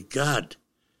 holy God.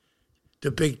 The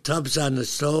big tubs on the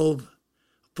stove,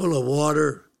 full of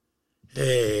water,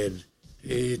 and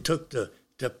you took the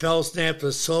Pell's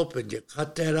naphtha soap and you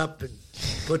cut that up and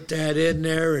put that in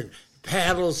there, and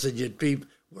paddles, and you'd be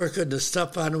working the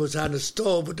stuff on it was on the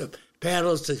stove with the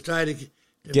paddles to try to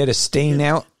get a stain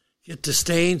out. Get the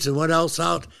stains and what else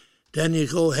out. Then you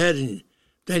go ahead and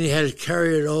then you had to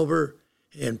carry it over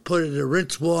and put it in the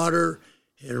rinse water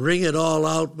and wring it all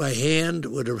out by hand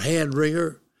with a hand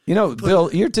wringer. You know,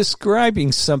 Bill, you're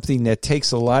describing something that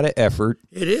takes a lot of effort.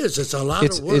 It is. It's a lot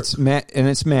of work.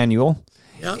 It's manual.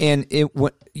 Yeah. And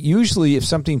usually if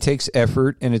something takes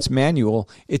effort and it's manual,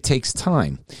 it takes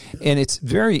time. And it's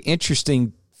very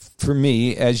interesting for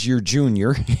me as your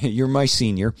junior, you're my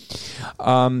senior,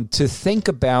 to think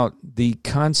about the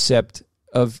concept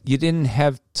of you didn't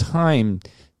have time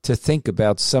to think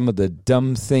about some of the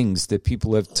dumb things that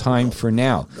people have time for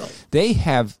now. No. They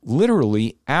have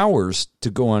literally hours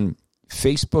to go on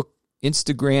Facebook,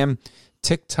 Instagram,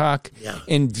 TikTok,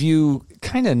 and view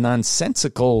kind of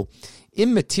nonsensical,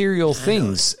 immaterial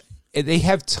things. They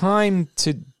have time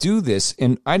to do this,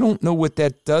 and I don't know what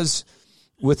that does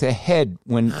with a head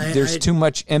when there's too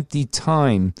much empty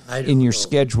time in your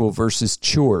schedule versus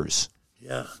chores.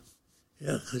 Yeah,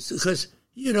 because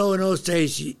in those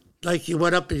days, like you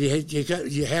went up and you had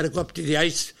to go up to the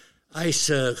ice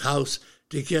house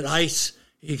to get ice.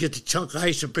 You get the chunk of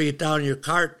ice and bring it down in your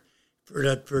cart for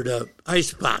the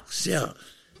ice box. Yeah,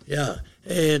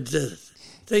 and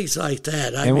things like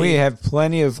that. We have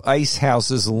plenty of ice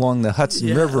houses along the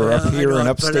Hudson River up here in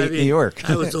upstate New York.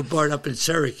 I was so born up in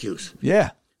Syracuse. Yeah,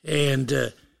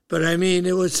 and but I mean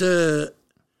it was in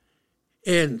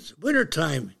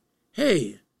wintertime.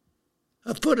 Hey,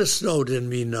 a foot of snow didn't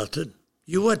mean nothing.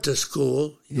 You went to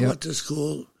school.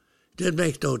 Didn't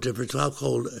make no difference how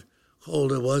cold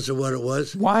it was or what it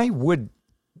was. Why would,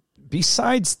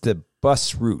 besides the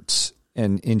bus routes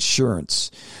and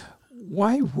insurance.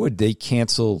 Why would they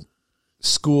cancel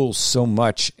schools so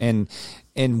much and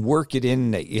work it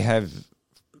in that you have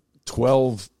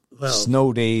 12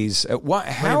 snow days?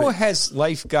 How has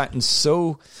life gotten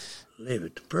so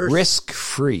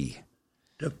risk-free?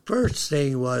 The first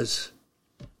thing was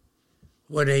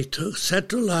when they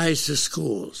centralized the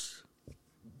schools,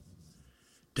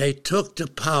 they took the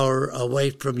power away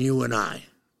from you and I.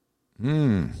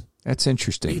 That's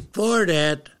interesting. Before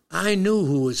that, I knew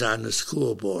who was on the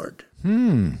school board.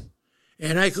 And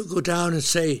I could go down and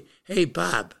say, hey,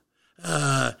 Bob,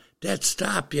 that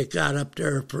stop you got up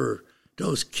there for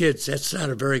those kids, that's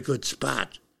not a very good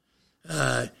spot.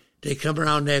 They come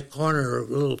around that corner a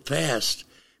little fast.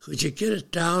 Could you get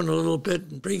it down a little bit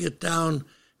and bring it down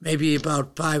maybe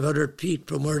about 500 feet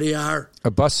from where they are? A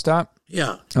bus stop?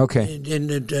 Yeah. Okay. And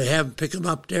have them pick them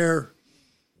up there.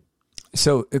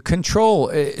 So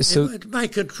control. My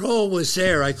control was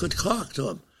there. I could talk to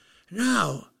them.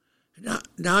 Now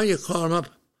you call them up.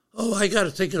 Oh, I got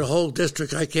to think of the whole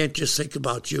district. I can't just think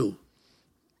about you.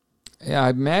 Yeah,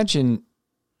 I imagine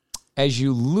as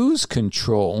you lose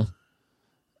control,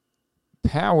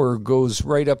 power goes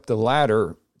right up the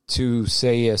ladder to,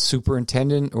 say, a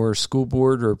superintendent or a school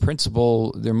board or a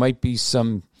principal. There might be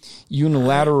some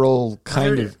unilateral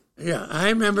kind of... Yeah, I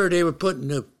remember they were putting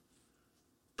the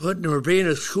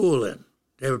Urbana school in.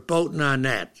 They were voting on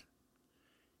that.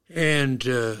 And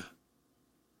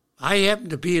I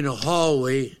happened to be in a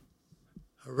hallway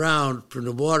around from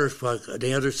the water park on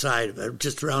the other side of it,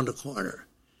 just around the corner.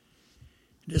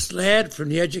 This lad from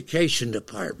the education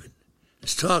department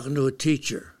was talking to a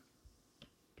teacher.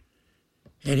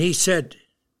 And he said,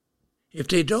 if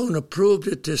they don't approve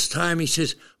it this time, he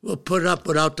says, we'll put it up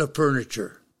without the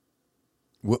furniture.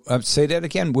 Say that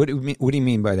again. What do you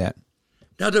mean by that?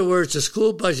 In other words, the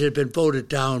school budget had been voted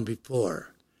down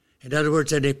before. In other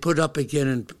words, and they put up again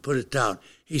and put it down.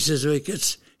 He says, if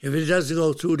it doesn't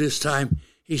go through this time,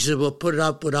 he said, we'll put it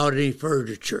up without any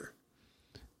furniture.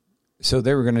 So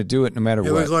they were going to do it no matter what.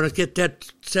 They were going to get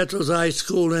that centralized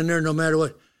school in there no matter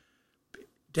what.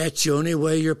 That's the only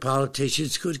way your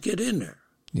politicians could get in there.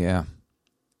 Yeah.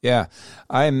 Yeah.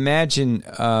 I imagine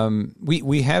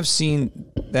we have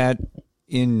seen that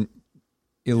in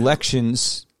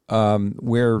elections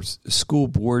where school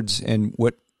boards and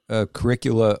what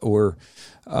curricula or,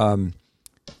 I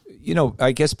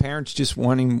guess parents just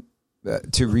wanting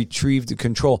to retrieve the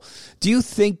control. Do you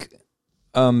think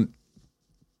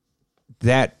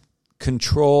that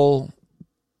control...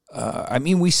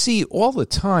 we see all the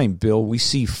time, Bill, we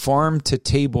see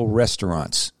farm-to-table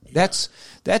restaurants. Yeah.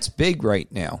 That's big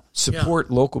right now. Support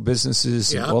local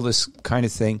businesses and all this kind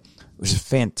of thing, which is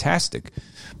fantastic.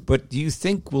 But do you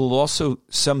think we'll also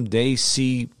someday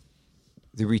see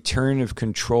the return of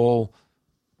control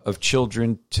of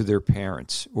children to their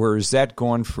parents? Or is that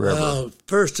gone forever? Well,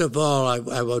 first of all,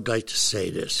 I would like to say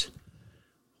this.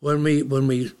 When we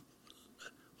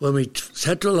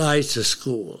centralized the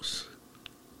schools,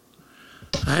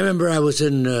 I remember I was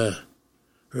in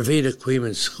Ravina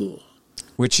Queeman School.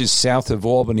 Which is south of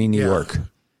Albany, New York.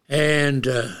 And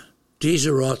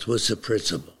Deezeroth was the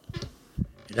principal.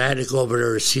 And I had to go over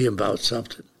there to see him about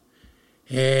something.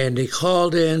 And he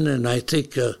called in, and I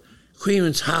think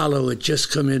Queeman's Hollow had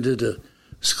just come into the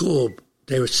school.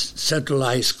 They were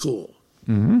centralized school.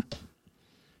 Mm-hmm.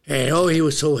 And, he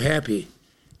was so happy.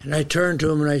 And I turned to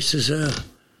him, and I says,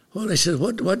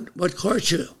 what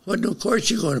course what new course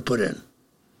you going to put in?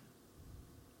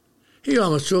 He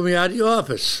almost threw me out of the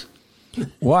office.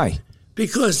 Why?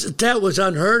 Because that was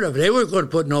unheard of. They weren't going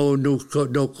to put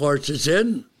no courses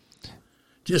in.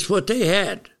 Just what they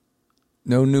had.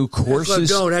 No new courses?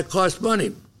 That cost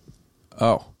money.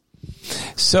 Oh.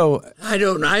 So I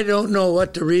don't know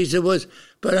what the reason was,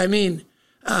 but I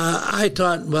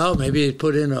thought, well, maybe they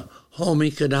put in a home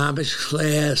economics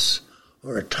class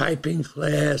or a typing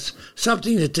class,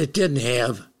 something that they didn't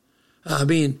have.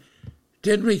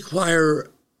 Didn't require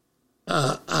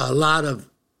a lot of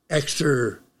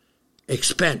extra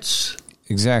expense.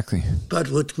 Exactly. But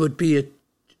would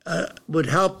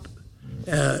help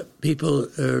people,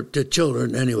 the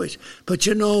children anyways. But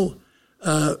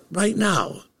right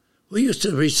now, we used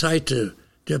to recite the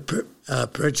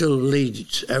parental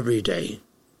allegiance every day.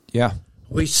 Yeah.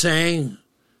 We sang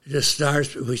the Star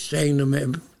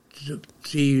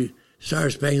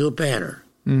Spangled Banner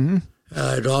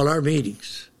at all our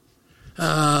meetings.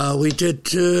 We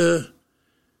did,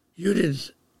 you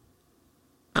didn't,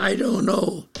 I don't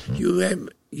know, you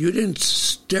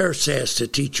didn't dare sass the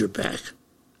teacher back.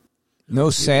 No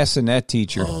sass in that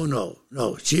teacher. Oh,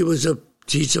 no. She's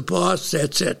a boss,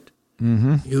 that's it.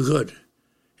 Mm-hmm. You good.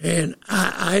 And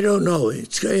I don't know.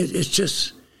 It's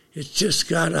just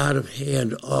got out of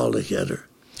hand altogether.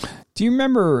 Do you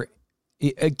remember,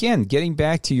 again, getting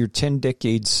back to your 10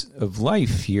 decades of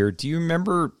life here, do you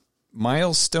remember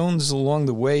milestones along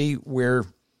the way where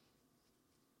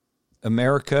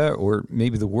America or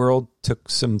maybe the world took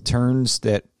some turns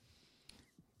that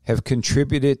have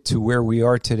contributed to where we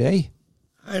are today?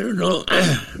 I don't know.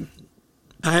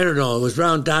 I don't know. It was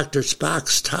around Dr.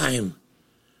 Spock's time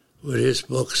with his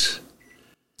books.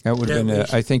 That would have been,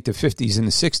 I think, the 50s and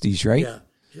the 60s, right? Yeah.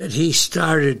 And he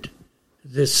started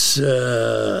this,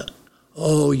 you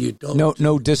don't...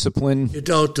 No discipline. You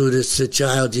don't do this to a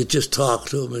child. You just talk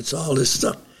to him. It's all this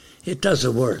stuff. It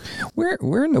doesn't work.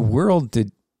 Where in the world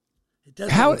did...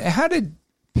 How did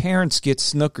parents get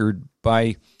snookered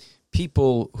by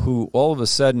people who all of a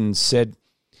sudden said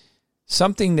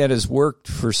something that has worked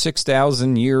for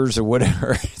 6,000 years or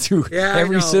whatever through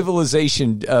every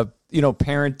civilization,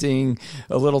 parenting,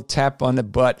 a little tap on the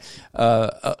butt,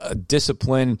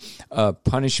 discipline,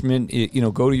 punishment,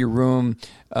 go to your room,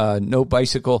 no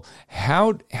bicycle.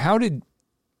 How did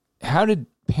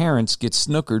parents get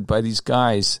snookered by these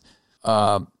guys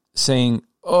saying,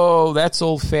 "Oh, that's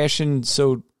old-fashioned,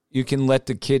 so you can let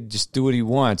the kid just do what he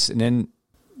wants"? And then,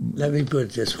 let me put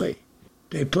it this way: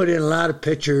 they put in a lot of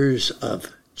pictures of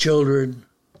children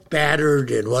battered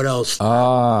and what else.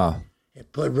 And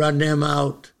run them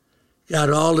out. Got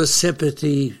all the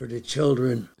sympathy for the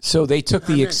children. So they took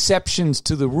the exceptions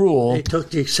to the rule. They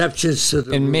took the exceptions to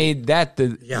the and rule. made that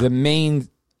the main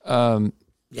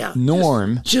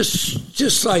norm.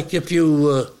 Just like if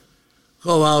you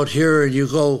go out here and you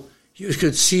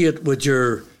could see it with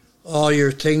all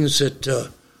your things that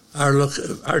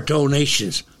are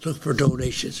donations. Look for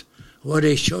donations. What do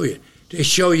they show you? They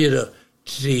show you the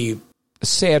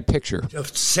sad picture, the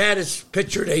saddest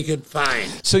picture they could find.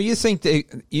 So you think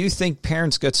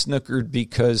parents got snookered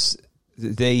because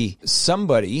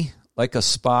somebody like a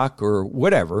Spock or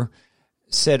whatever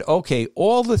said, "Okay,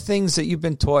 all the things that you've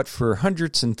been taught for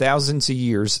hundreds and thousands of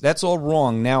years, that's all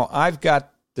wrong. Now I've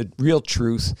got the real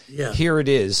truth. Yeah. Here it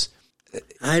is."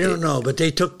 I don't know, but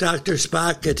they took Dr.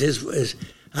 Spock at his.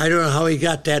 I don't know how he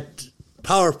got that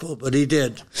powerful, but he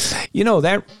did.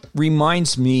 That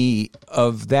reminds me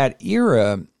of that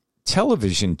era.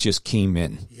 Television just came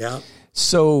in. Yeah.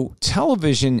 So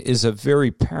television is a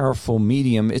very powerful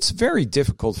medium. It's very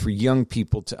difficult for young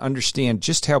people to understand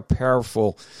just how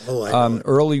powerful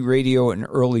early radio and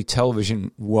early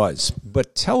television was.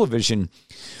 But television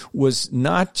was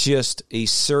not just a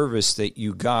service that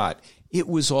you got. It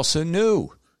was also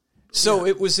new. So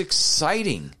it was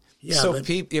exciting. Yeah, so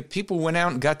if people went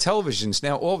out and got televisions,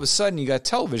 now all of a sudden you got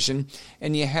television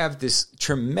and you have this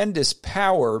tremendous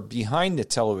power behind the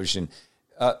television.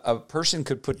 A person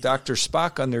could put Dr.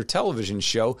 Spock on their television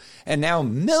show, and now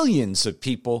millions of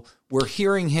people were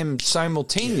hearing him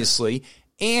simultaneously,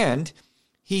 and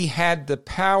he had the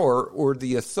power or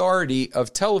the authority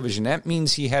of television. That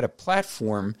means he had a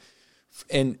platform,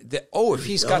 and if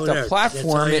he's got the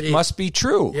platform, it must be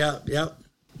true. Yeah, yeah.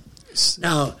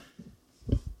 Now,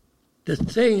 the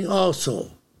thing also,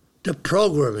 the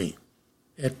programming,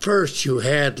 at first you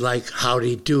had like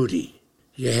Howdy Doody.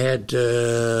 You had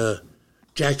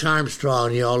Jack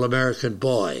Armstrong, the All-American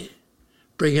Boy,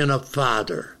 Bringing Up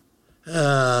Father.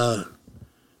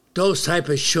 Those type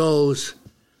of shows,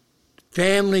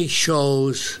 family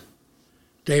shows,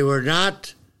 they were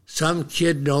not some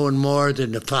kid knowing more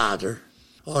than the father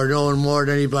or knowing more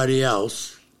than anybody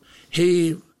else.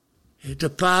 The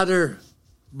father,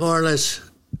 more or less,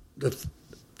 the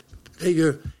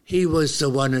figure, he was the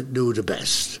one that knew the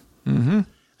best. Mm-hmm.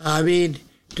 I mean,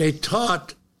 they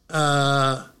taught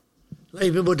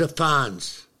even with the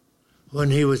Fonz when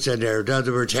he was in there. In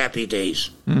other words, Happy Days.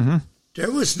 Mm-hmm.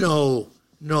 There was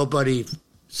nobody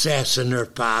sassing their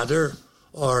father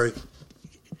or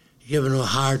giving him a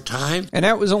hard time. And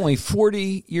that was only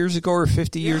 40 years ago or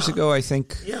 50 years ago, I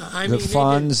think. Yeah, the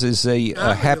Fonz is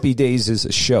Happy Days is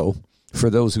a show, for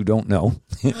those who don't know.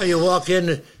 Now you walk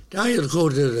in, now you go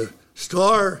to the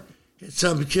store, and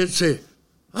some kids say,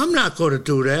 "I'm not going to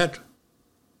do that."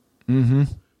 Mm-hmm.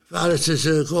 Father says,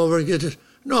 "Go over and get it."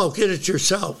 No, get it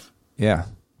yourself. Yeah.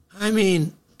 I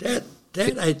mean, that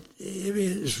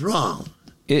is wrong.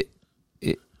 It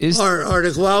is. Or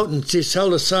to go out and tell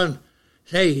the son,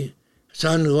 "Hey,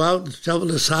 son, go out and shovel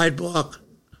the sidewalk.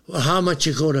 Well, how much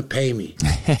you going to pay me?"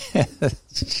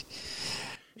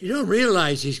 You don't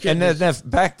realize he's getting... And then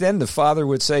back then, the father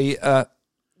would say,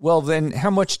 "Well, then,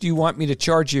 how much do you want me to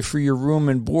charge you for your room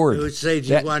and board?" He would say, "Do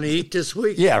you want to eat this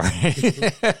week?" Yeah, right.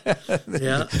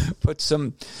 Yeah. Put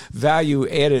some value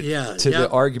added to the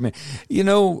argument.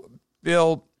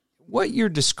 Bill, what you're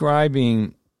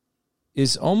describing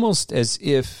is almost as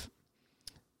if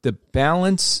the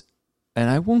balance, and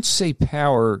I won't say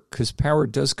power because power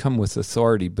does come with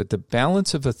authority, but the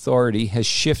balance of authority has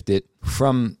shifted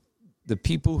from the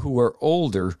people who are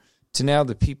older to now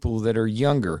the people that are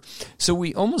younger. So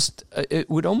it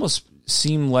would almost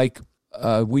seem like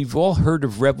we've all heard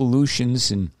of revolutions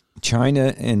in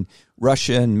China and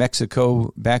Russia and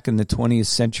Mexico back in the 20th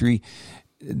century.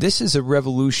 This is a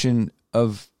revolution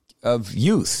of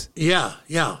youth. Yeah.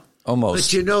 Almost.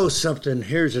 But you know something,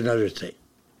 here's another thing.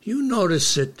 You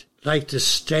notice that, like the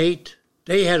state,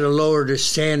 they had to lower the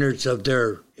standards of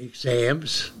their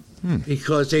exams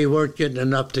because they weren't getting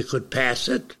enough that could pass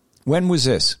it. When was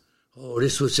this? Oh,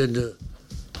 this was in the,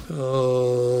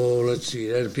 let's see,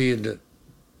 that'd be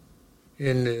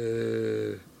in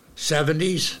the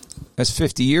 70s. That's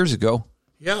 50 years ago.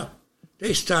 Yeah.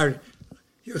 They started,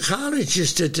 your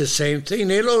colleges did the same thing.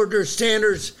 They lowered their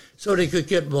standards so they could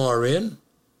get more in.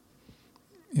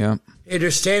 Yeah. And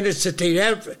their standards that they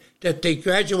have, that they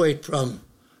graduate from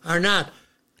are not.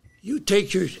 You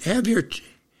take have your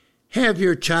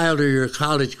child or your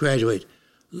college graduate.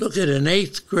 Look at an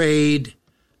 8th grade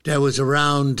that was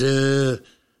around,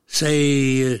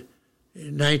 say,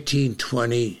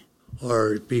 1920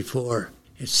 or before,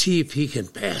 and see if he can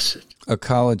pass it. A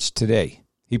college today.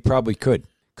 He probably could.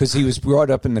 Because he was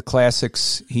brought up in the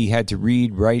classics. He had to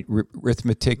read, write,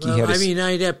 arithmetic. Well,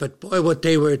 I that, but boy, what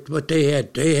they had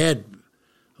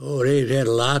a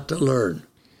lot to learn.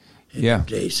 Yeah.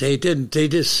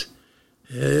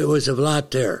 It was a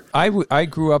lot there. I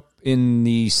grew up in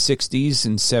the 60s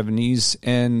and 70s,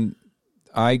 and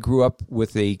I grew up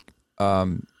with a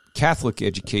Catholic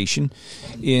education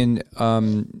in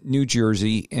New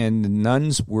Jersey, and the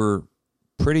nuns were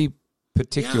pretty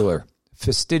particular,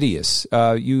 fastidious.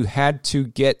 You had to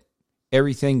get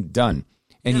everything done,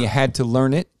 and you had to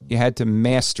learn it. You had to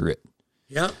master it.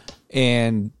 Yeah.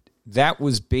 And that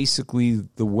was basically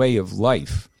the way of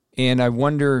life. And I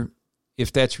wonder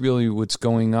if that's really what's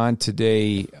going on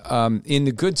today in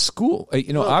the good school.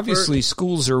 Obviously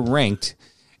schools are ranked,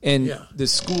 and the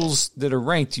schools that are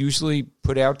ranked usually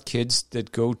put out kids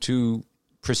that go to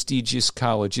prestigious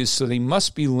colleges, so they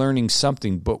must be learning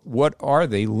something. But what are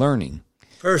they learning?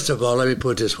 First of all, let me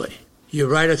put it this way. You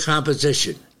write a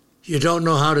composition. You don't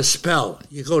know how to spell.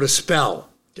 You go to spell.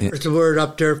 There's the word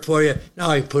up there for you. Now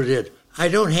I put it in. I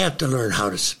don't have to learn how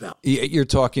to spell. You're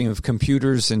talking of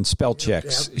computers and spell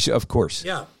checks, of course.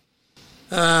 Yeah.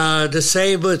 The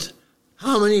same with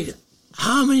how many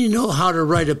know how to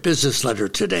write a business letter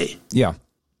today? Yeah.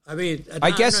 I mean,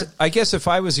 I guess if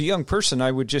I was a young person,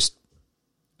 I would just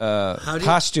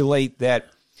postulate that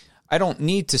I don't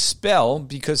need to spell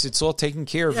because it's all taken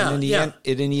care of, and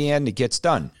in the end, it gets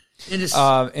done.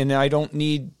 And I don't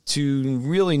need to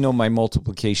really know my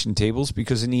multiplication tables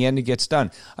because in the end it gets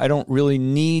done. I don't really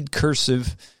need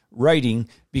cursive writing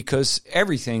because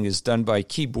everything is done by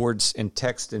keyboards and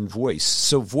text and voice.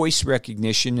 So voice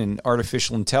recognition and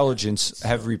artificial intelligence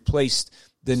have replaced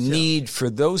the need for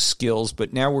those skills,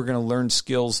 but now we're going to learn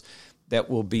skills that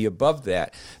will be above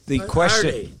that. The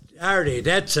question... Artie,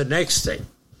 that's the next thing.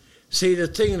 See, the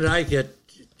thing that I get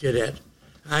at,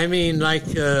 I mean, like...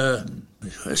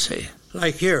 let's say,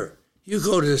 like here, you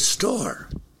go to the store.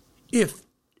 If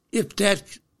that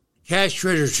cash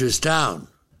register's down,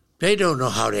 they don't know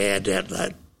how to add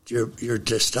that. You're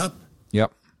just up.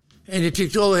 Yep. And if you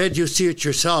go ahead, you see it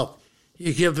yourself.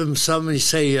 You give them some, and you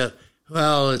say,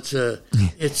 "Well, it's the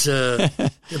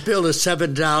bill is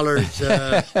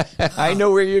 $7." I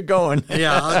know where you're going.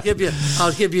 Yeah, I'll give you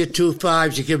 2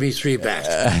 5s. You give me 3 back.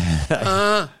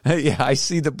 Yeah, I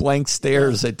see the blank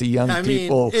stares at the young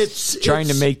people trying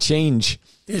to make change.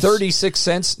 36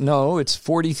 cents? No, it's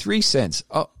 43 cents.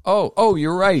 Oh,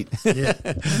 you're right. Yeah.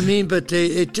 I mean, but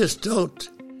they just do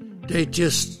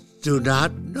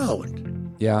not know it.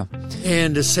 Yeah.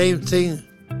 And the same thing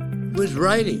with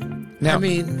writing. Now, I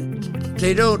mean,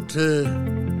 they don't,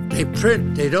 they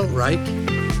print, they don't write.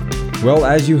 Well,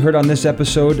 as you heard on this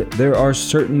episode, there are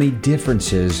certainly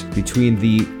differences between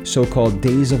the so-called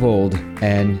days of old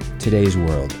and today's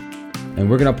world. And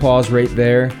we're going to pause right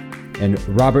there. And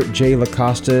Robert J.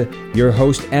 LaCosta, your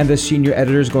host and the senior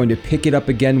editor, is going to pick it up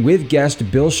again with guest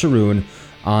Bill Scharoun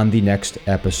on the next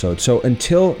episode. So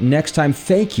until next time,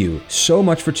 thank you so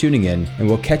much for tuning in, and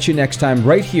we'll catch you next time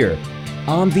right here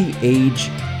on The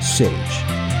Age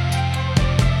Sage.